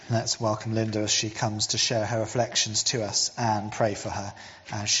Let's welcome Linda as she comes to share her reflections to us and pray for her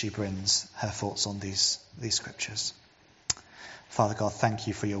as she brings her thoughts on these scriptures. Father God, thank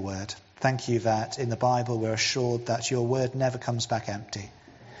you for your word. Thank you that in the Bible we're assured that your word never comes back empty.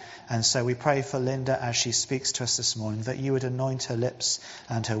 And so we pray for Linda as she speaks to us this morning, that you would anoint her lips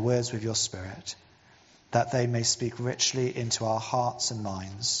and her words with your Spirit, that they may speak richly into our hearts and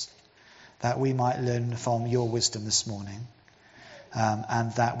minds, that we might learn from your wisdom this morning,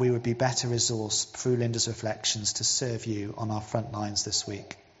 and that we would be better resourced through Linda's reflections to serve you on our front lines this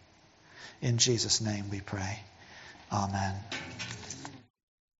week. In Jesus' name we pray. Amen.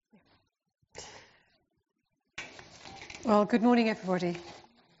 Well, good morning, everybody.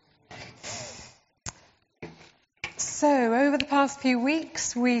 So, over the past few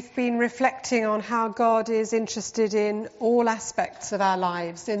weeks, we've been reflecting on how God is interested in all aspects of our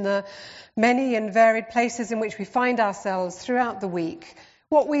lives, in the many and varied places in which we find ourselves throughout the week,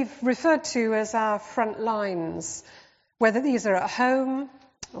 what we've referred to as our front lines, whether these are at home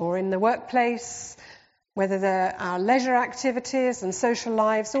or in the workplace, whether they're our leisure activities and social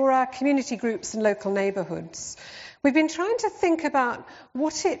lives or our community groups and local neighbourhoods. We've been trying to think about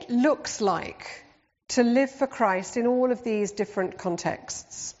what it looks like to live for Christ in all of these different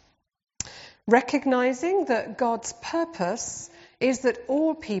contexts. Recognizing that God's purpose is that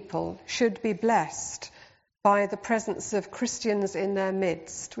all people should be blessed by the presence of Christians in their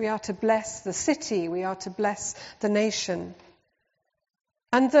midst. We are to bless the city, we are to bless the nation.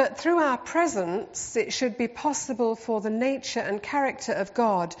 And that through our presence, it should be possible for the nature and character of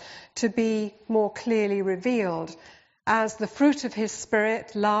God to be more clearly revealed as the fruit of his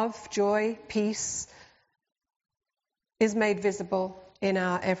Spirit, love, joy, peace, is made visible in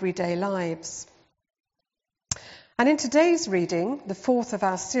our everyday lives. And in today's reading, the fourth of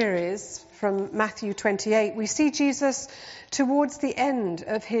our series from Matthew 28, we see Jesus towards the end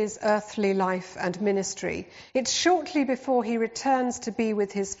of his earthly life and ministry. It's shortly before he returns to be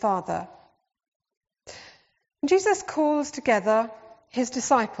with his Father. Jesus calls together his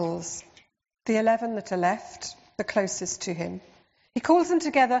disciples, the 11 that are left, the closest to him. He calls them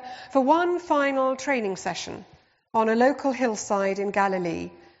together for one final training session on a local hillside in Galilee,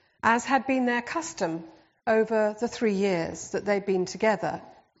 as had been their custom over the 3 years that they'd been together.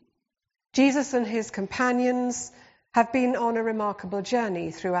 Jesus and his companions have been on a remarkable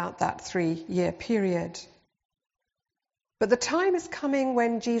journey throughout that 3-year period. But the time is coming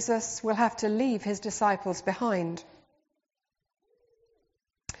when Jesus will have to leave his disciples behind.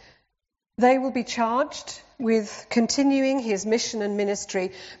 They will be charged with continuing his mission and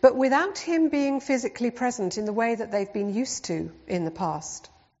ministry, but without him being physically present in the way that they've been used to in the past.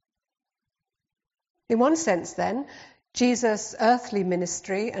 In one sense, then, Jesus' earthly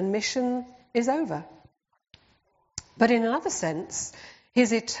ministry and mission is over. But in another sense,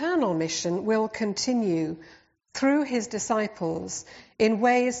 his eternal mission will continue through his disciples in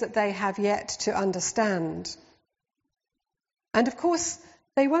ways that they have yet to understand. And of course,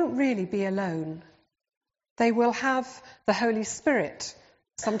 they won't really be alone. They will have the Holy Spirit,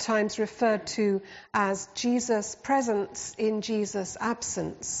 sometimes referred to as Jesus' presence in Jesus'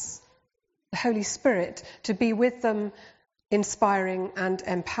 absence. The Holy Spirit to be with them, inspiring and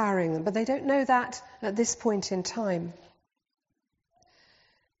empowering them. But they don't know that at this point in time.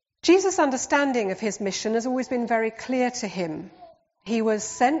 Jesus' understanding of his mission has always been very clear to him. He was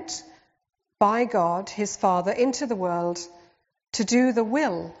sent by God, his Father, into the world to do the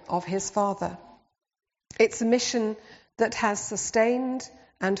will of his Father. It's a mission that has sustained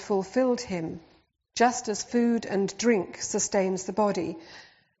and fulfilled him, just as food and drink sustains the body.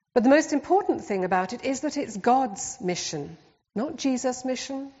 But the most important thing about it is that it's God's mission, not Jesus'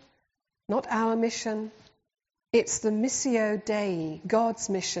 mission, not our mission. It's the Missio Dei, God's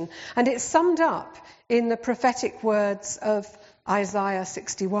mission. And it's summed up in the prophetic words of Isaiah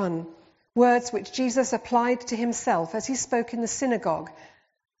 61, words which Jesus applied to himself as he spoke in the synagogue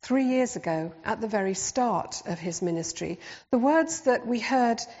 3 years ago at the very start of his ministry. The words that we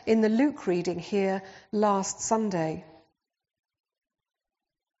heard in the Luke reading here last Sunday.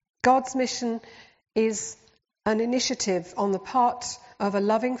 God's mission is an initiative on the part of a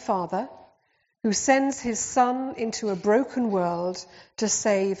loving Father who sends his Son into a broken world to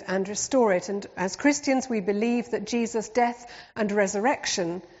save and restore it. And as Christians, we believe that Jesus' death and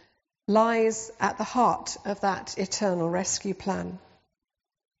resurrection lies at the heart of that eternal rescue plan.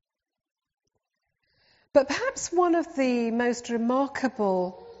 But perhaps one of the most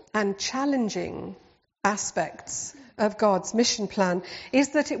remarkable and challenging aspects of God's mission plan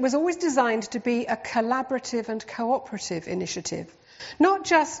is that it was always designed to be a collaborative and cooperative initiative. Not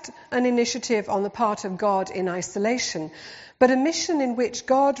just an initiative on the part of God in isolation, but a mission in which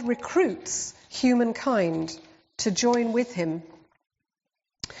God recruits humankind to join with him.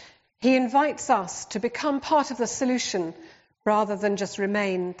 He invites us to become part of the solution rather than just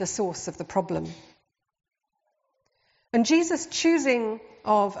remain the source of the problem. And Jesus' choosing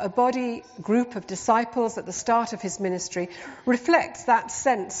of a body group of disciples at the start of his ministry reflects that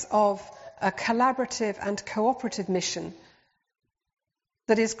sense of a collaborative and cooperative mission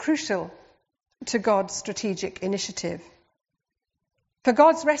that is crucial to God's strategic initiative. For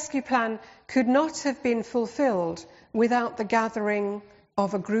God's rescue plan could not have been fulfilled without the gathering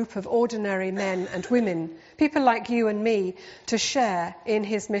of a group of ordinary men and women, people like you and me, to share in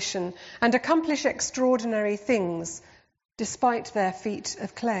his mission and accomplish extraordinary things despite their feet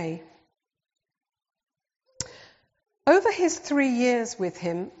of clay. Over his 3 years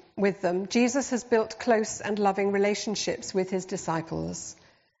with them, Jesus has built close and loving relationships with his disciples,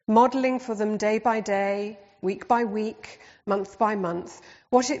 modelling for them day by day, week by week, month by month,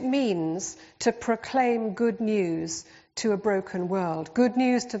 what it means to proclaim good news to a broken world. Good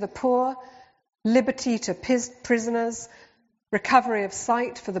news to the poor, liberty to prisoners, recovery of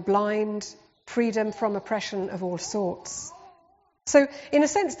sight for the blind, freedom from oppression of all sorts. So, in a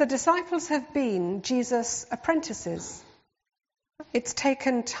sense, the disciples have been Jesus' apprentices. It's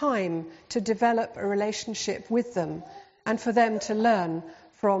taken time to develop a relationship with them and for them to learn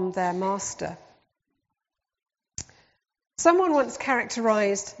from their master. Someone once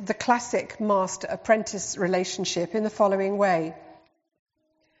characterized the classic master-apprentice relationship in the following way.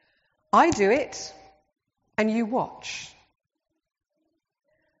 I do it, and you watch.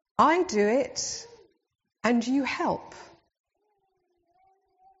 I do it, and you help.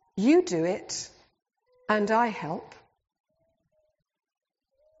 You do it, and I help.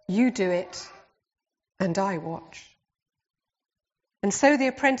 You do it, and I watch. And so the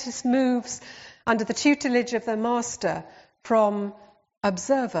apprentice moves under the tutelage of the master from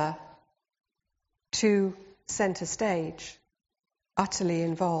observer to centre stage, utterly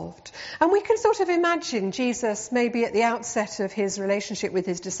involved. And we can sort of imagine Jesus maybe at the outset of his relationship with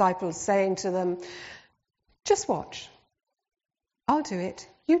his disciples saying to them, just watch. I'll do it.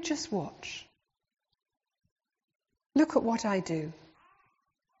 You just watch. Look at what I do.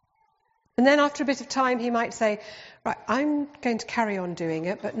 And then after a bit of time he might say, right, I'm going to carry on doing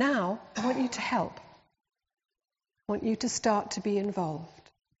it, but now I want you to help. I want you to start to be involved.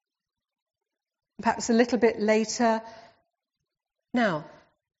 Perhaps a little bit later, now,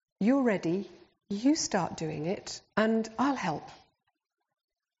 you're ready, you start doing it, and I'll help.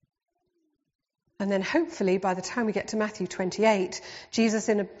 And then hopefully by the time we get to Matthew 28, Jesus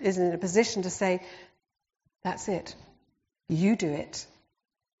is in a position to say, that's it. You do it,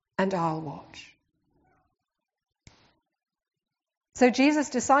 and I'll watch. So Jesus'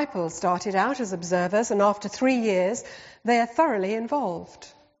 disciples started out as observers, and after 3 years, they are thoroughly involved.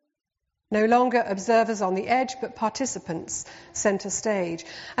 No longer observers on the edge, but participants centre stage.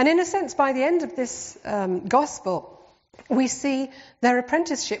 And in a sense, by the end of this gospel, we see their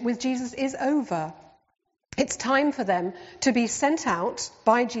apprenticeship with Jesus is over. It's time for them to be sent out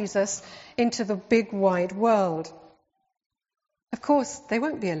by Jesus into the big wide world. Of course, they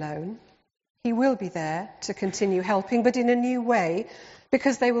won't be alone. He will be there to continue helping, but in a new way,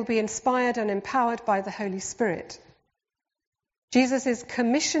 because they will be inspired and empowered by the Holy Spirit. Jesus is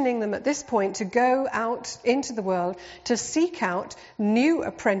commissioning them at this point to go out into the world to seek out new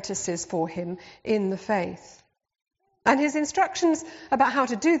apprentices for him in the faith. And his instructions about how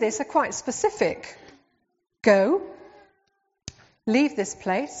to do this are quite specific. Go, leave this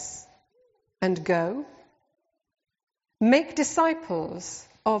place, and go. Make disciples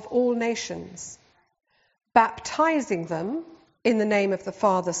of all nations, baptizing them in the name of the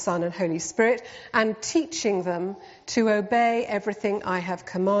Father, Son, and Holy Spirit, and teaching them to obey everything I have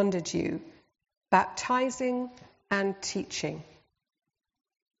commanded you. Baptizing and teaching.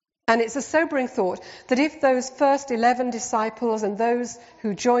 And it's a sobering thought that if those first 11 disciples and those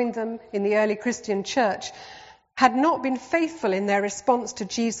who joined them in the early Christian church had not been faithful in their response to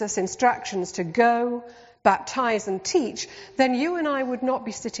Jesus' instructions to go, baptize and teach, then you and I would not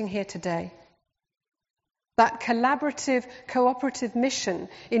be sitting here today. That collaborative, cooperative mission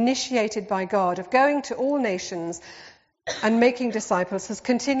initiated by God of going to all nations and making disciples has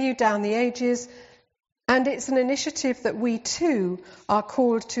continued down the ages, and it's an initiative that we too are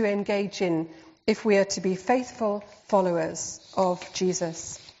called to engage in if we are to be faithful followers of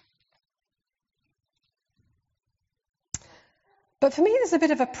Jesus. But for me, there's a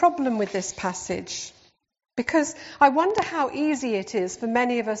bit of a problem with this passage. Because I wonder how easy it is for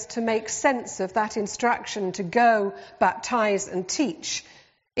many of us to make sense of that instruction to go, baptize and teach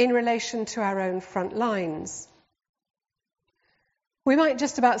in relation to our own front lines. We might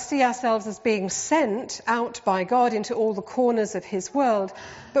just about see ourselves as being sent out by God into all the corners of his world,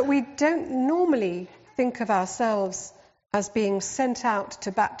 but we don't normally think of ourselves as being sent out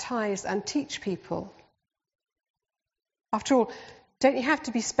to baptize and teach people. After all, don't you have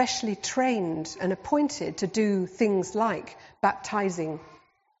to be specially trained and appointed to do things like baptizing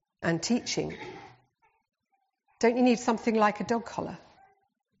and teaching? Don't you need something like a dog collar?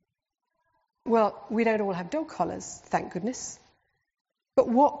 Well, we don't all have dog collars, thank goodness. But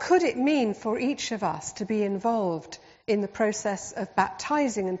what could it mean for each of us to be involved in the process of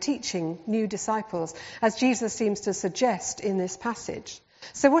baptizing and teaching new disciples, as Jesus seems to suggest in this passage?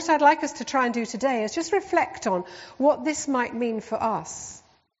 So what I'd like us to try and do today is just reflect on what this might mean for us,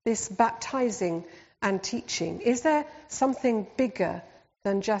 this baptizing and teaching. Is there something bigger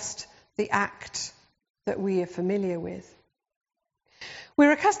than just the act that we are familiar with?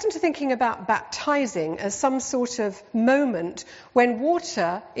 We're accustomed to thinking about baptizing as some sort of moment when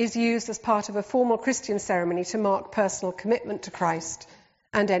water is used as part of a formal Christian ceremony to mark personal commitment to Christ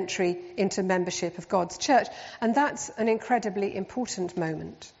and entry into membership of God's church. And that's an incredibly important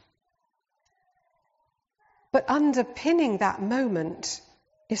moment. But underpinning that moment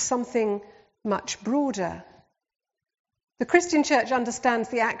is something much broader. The Christian church understands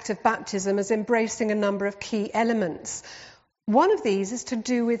the act of baptism as embracing a number of key elements. One of these is to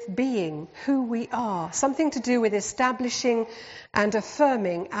do with being, who we are, something to do with establishing and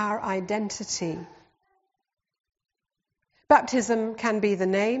affirming our identity. Baptism can be the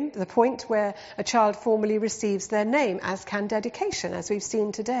name, the point where a child formally receives their name, as can dedication, as we've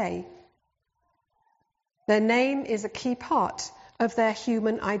seen today. Their name is a key part of their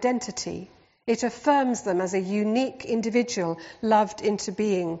human identity. It affirms them as a unique individual loved into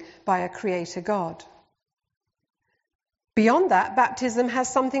being by a creator God. Beyond that, baptism has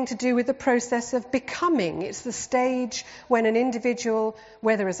something to do with the process of becoming. It's the stage when an individual,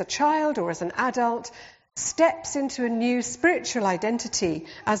 whether as a child or as an adult, steps into a new spiritual identity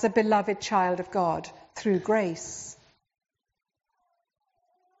as a beloved child of God through grace.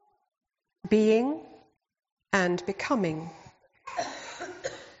 Being and becoming.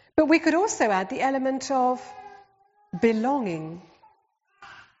 But we could also add the element of belonging.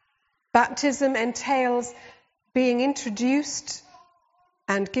 Baptism entails being introduced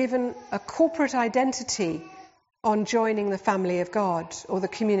and given a corporate identity on joining the family of God or the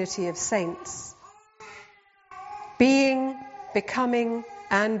community of saints. Being, becoming,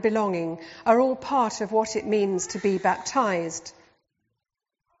 and belonging are all part of what it means to be baptized.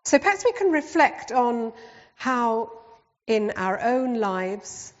 So perhaps we can reflect on how in our own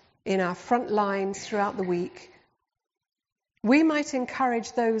lives, in our front lines throughout the week, we might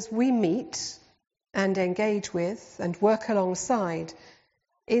encourage those we meet and engage with and work alongside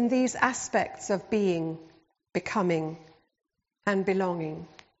in these aspects of being, becoming, and belonging.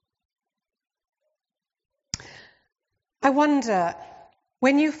 I wonder,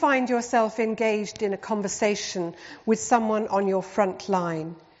 when you find yourself engaged in a conversation with someone on your front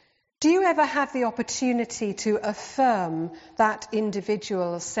line, do you ever have the opportunity to affirm that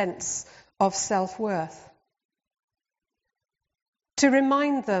individual's sense of self-worth? To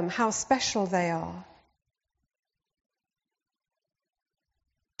remind them how special they are.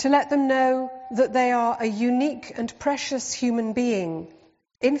 To let them know that they are a unique and precious human being,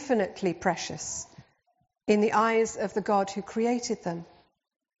 infinitely precious, in the eyes of the God who created them.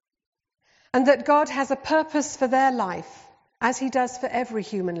 And that God has a purpose for their life, as he does for every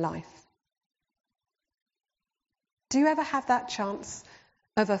human life. Do you ever have that chance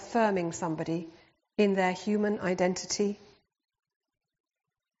of affirming somebody in their human identity?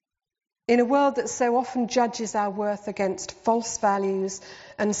 In a world that so often judges our worth against false values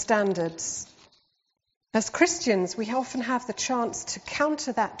and standards, as Christians, we often have the chance to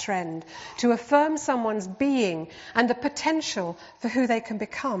counter that trend, to affirm someone's being and the potential for who they can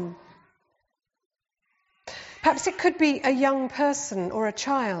become. Perhaps it could be a young person or a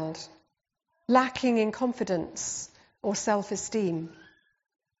child lacking in confidence or self-esteem.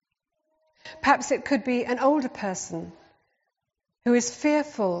 Perhaps it could be an older person who is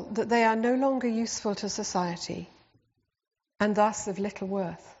fearful that they are no longer useful to society and thus of little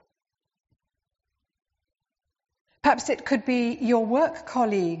worth. Perhaps it could be your work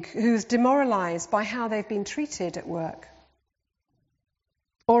colleague who's demoralised by how they've been treated at work.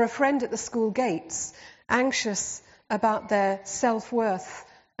 Or a friend at the school gates, anxious about their self-worth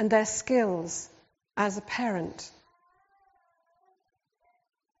and their skills as a parent.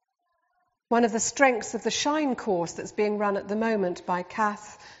 One of the strengths of the Shine course that's being run at the moment by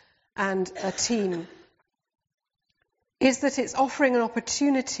Kath and a team is that it's offering an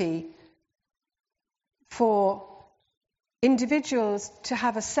opportunity for individuals to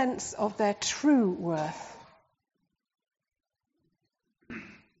have a sense of their true worth.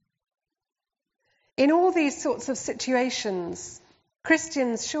 In all these sorts of situations,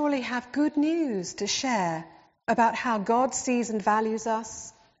 Christians surely have good news to share about how God sees and values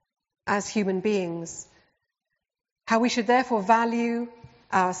us as human beings, how we should therefore value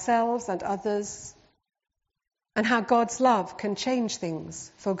ourselves and others, and how God's love can change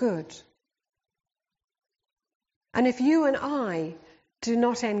things for good. And if you and I do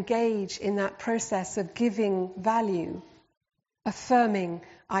not engage in that process of giving value, affirming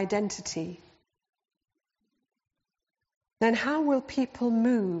identity, then how will people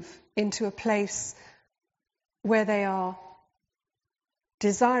move into a place where they are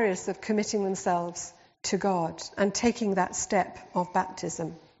desirous of committing themselves to God and taking that step of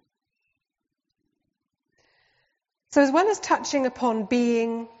baptism? So as well as touching upon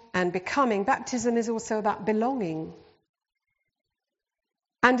being and becoming, baptism is also about belonging.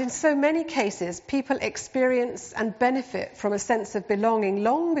 And in so many cases, people experience and benefit from a sense of belonging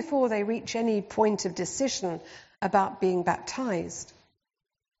long before they reach any point of decision about being baptized.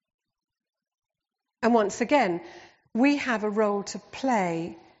 And once again, we have a role to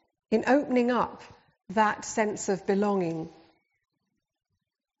play in opening up that sense of belonging.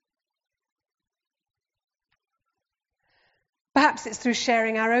 Perhaps it's through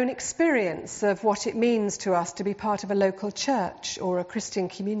sharing our own experience of what it means to us to be part of a local church or a Christian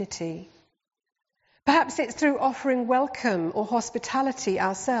community. Perhaps it's through offering welcome or hospitality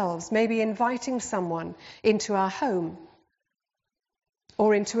ourselves, maybe inviting someone into our home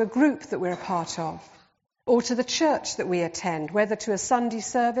or into a group that we're a part of, or to the church that we attend, whether to a Sunday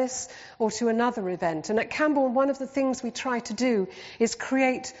service or to another event. And at Campbell, one of the things we try to do is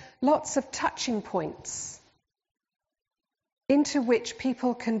create lots of touching points into which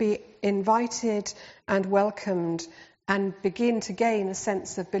people can be invited and welcomed and begin to gain a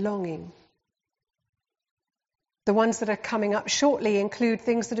sense of belonging. The ones that are coming up shortly include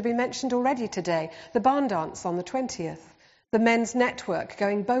things that have been mentioned already today. The barn dance on the 20th, the men's network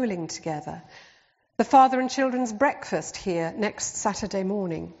going bowling together, the father and children's breakfast here next Saturday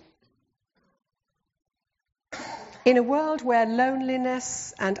morning. In a world where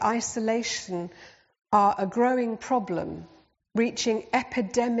loneliness and isolation are a growing problem, reaching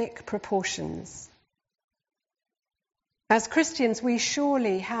epidemic proportions, as Christians, we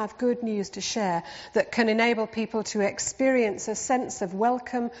surely have good news to share that can enable people to experience a sense of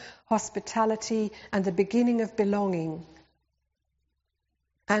welcome, hospitality, and the beginning of belonging.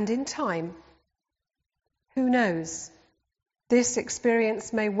 And in time, who knows, this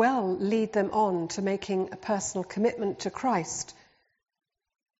experience may well lead them on to making a personal commitment to Christ,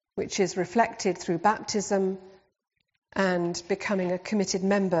 which is reflected through baptism and becoming a committed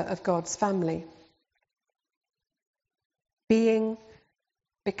member of God's family. Being,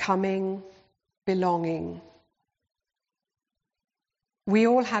 becoming, belonging. We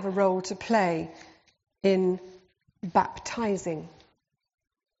all have a role to play in baptizing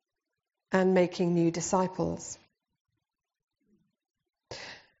and making new disciples.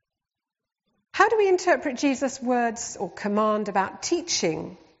 How do we interpret Jesus' words or command about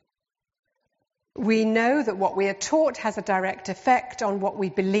teaching? We know that what we are taught has a direct effect on what we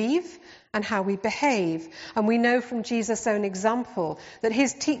believe and how we behave. And we know from Jesus' own example that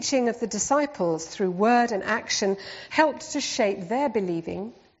his teaching of the disciples through word and action helped to shape their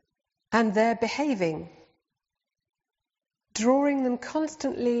believing and their behaving, drawing them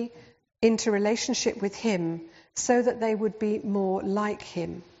constantly into relationship with him so that they would be more like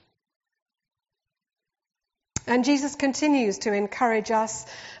him. And Jesus continues to encourage us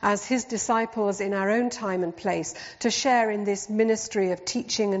as his disciples in our own time and place to share in this ministry of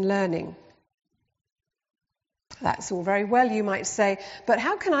teaching and learning. That's all very well, you might say, but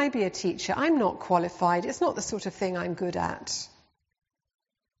how can I be a teacher? I'm not qualified. It's not the sort of thing I'm good at.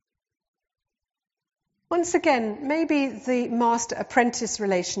 Once again, maybe the master-apprentice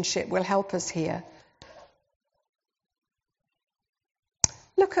relationship will help us here.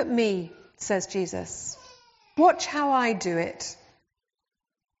 Look at me, says Jesus. Watch how I do it.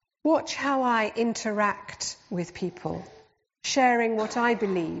 Watch how I interact with people, sharing what I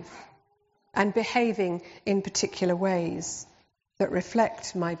believe and behaving in particular ways that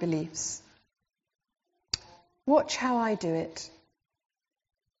reflect my beliefs. Watch how I do it,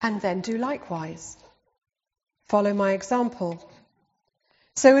 and then do likewise. Follow my example.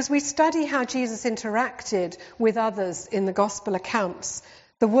 So as we study how Jesus interacted with others in the gospel accounts,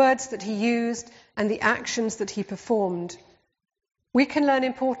 the words that he used and the actions that he performed, we can learn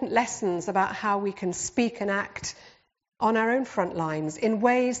important lessons about how we can speak and act on our own front lines in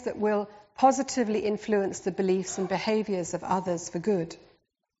ways that will positively influence the beliefs and behaviours of others for good,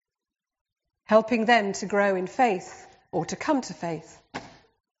 helping them to grow in faith or to come to faith.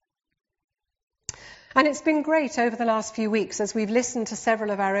 And it's been great over the last few weeks as we've listened to several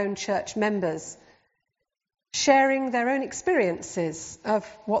of our own church members sharing their own experiences of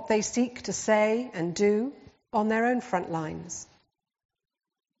what they seek to say and do on their own front lines,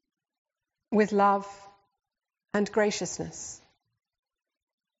 with love and graciousness.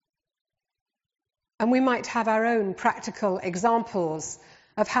 And we might have our own practical examples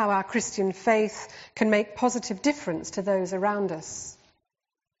of how our Christian faith can make positive difference to those around us.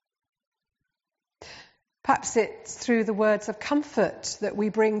 Perhaps it's through the words of comfort that we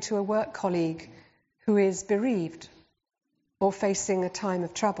bring to a work colleague who is bereaved or facing a time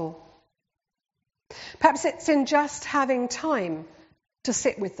of trouble. Perhaps it's in just having time to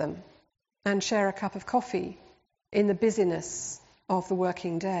sit with them and share a cup of coffee in the busyness of the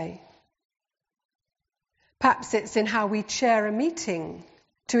working day. Perhaps it's in how we chair a meeting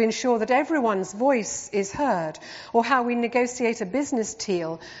to ensure that everyone's voice is heard, or how we negotiate a business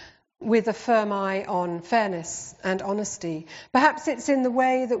deal with a firm eye on fairness and honesty. Perhaps it's in the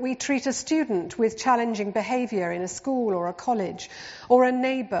way that we treat a student with challenging behaviour in a school or a college, or a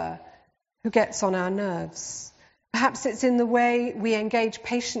neighbour who gets on our nerves. Perhaps it's in the way we engage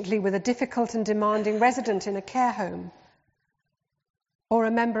patiently with a difficult and demanding resident in a care home, or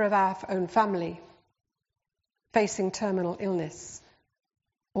a member of our own family facing terminal illness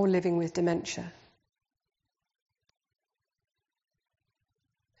or living with dementia.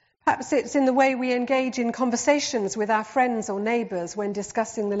 Perhaps it's in the way we engage in conversations with our friends or neighbours when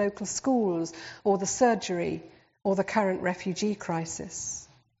discussing the local schools or the surgery or the current refugee crisis.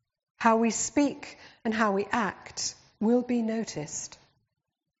 How we speak and how we act will be noticed.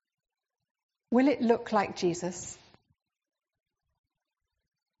 Will it look like Jesus?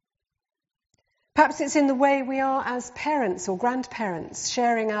 Perhaps it's in the way we are as parents or grandparents,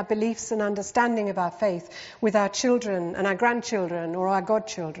 sharing our beliefs and understanding of our faith with our children and our grandchildren or our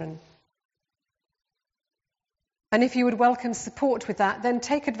godchildren. And if you would welcome support with that, then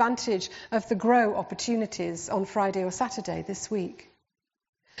take advantage of the Grow opportunities on Friday or Saturday this week.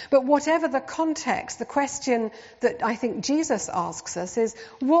 But whatever the context, the question that I think Jesus asks us is,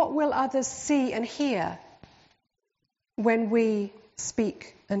 what will others see and hear when we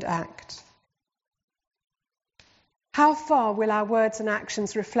speak and act? How far will our words and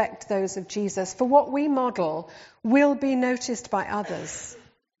actions reflect those of Jesus? For what we model will be noticed by others,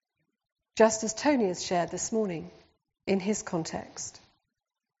 just as Tony has shared this morning in his context.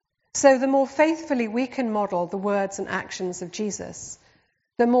 So the more faithfully we can model the words and actions of Jesus,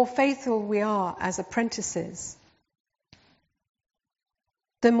 the more faithful we are as apprentices,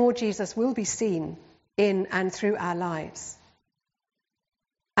 the more Jesus will be seen in and through our lives.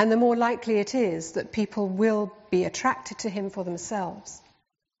 And the more likely it is that people will be attracted to him for themselves,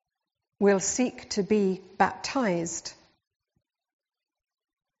 will seek to be baptized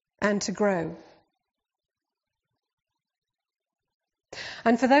and to grow.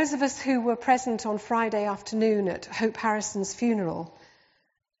 And for those of us who were present on Friday afternoon at Hope Harrison's funeral,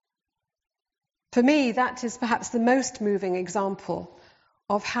 for me that is perhaps the most moving example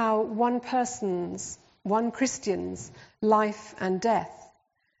of how one Christian's life and death,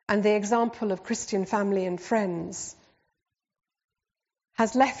 and the example of Christian family and friends,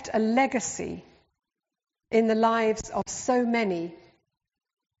 has left a legacy in the lives of so many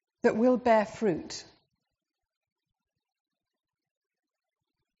that will bear fruit.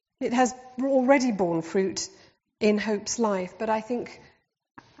 It has already borne fruit in Hope's life, but I think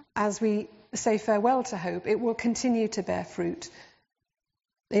as we say farewell to Hope, it will continue to bear fruit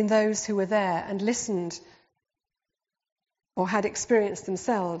in those who were there and listened or had experienced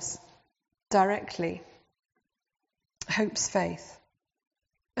themselves directly Hope's faith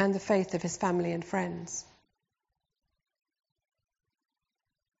and the faith of his family and friends.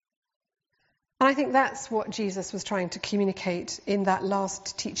 And I think that's what Jesus was trying to communicate in that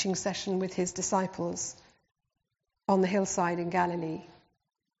last teaching session with his disciples on the hillside in Galilee.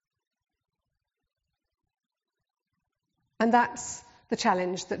 And that's the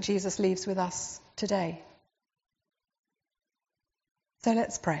challenge that Jesus leaves with us today. So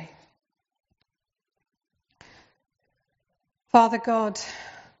let's pray. Father God,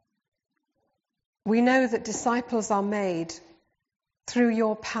 we know that disciples are made through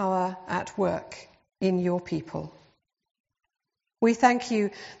your power at work in your people. We thank you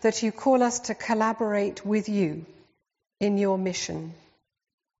that you call us to collaborate with you in your mission,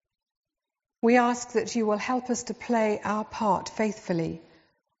 We ask that you will help us to play our part faithfully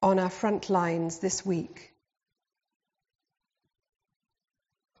on our front lines this week.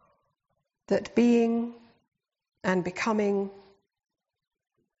 That being and becoming,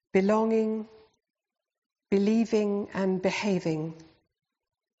 belonging, believing and behaving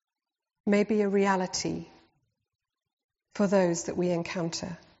may be a reality for those that we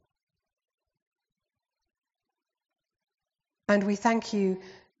encounter. And we thank you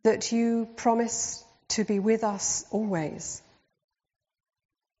that you promise to be with us always,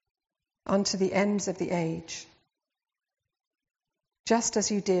 unto the ends of the age, just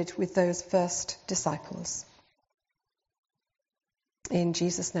as you did with those first disciples. In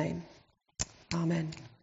Jesus' name, amen.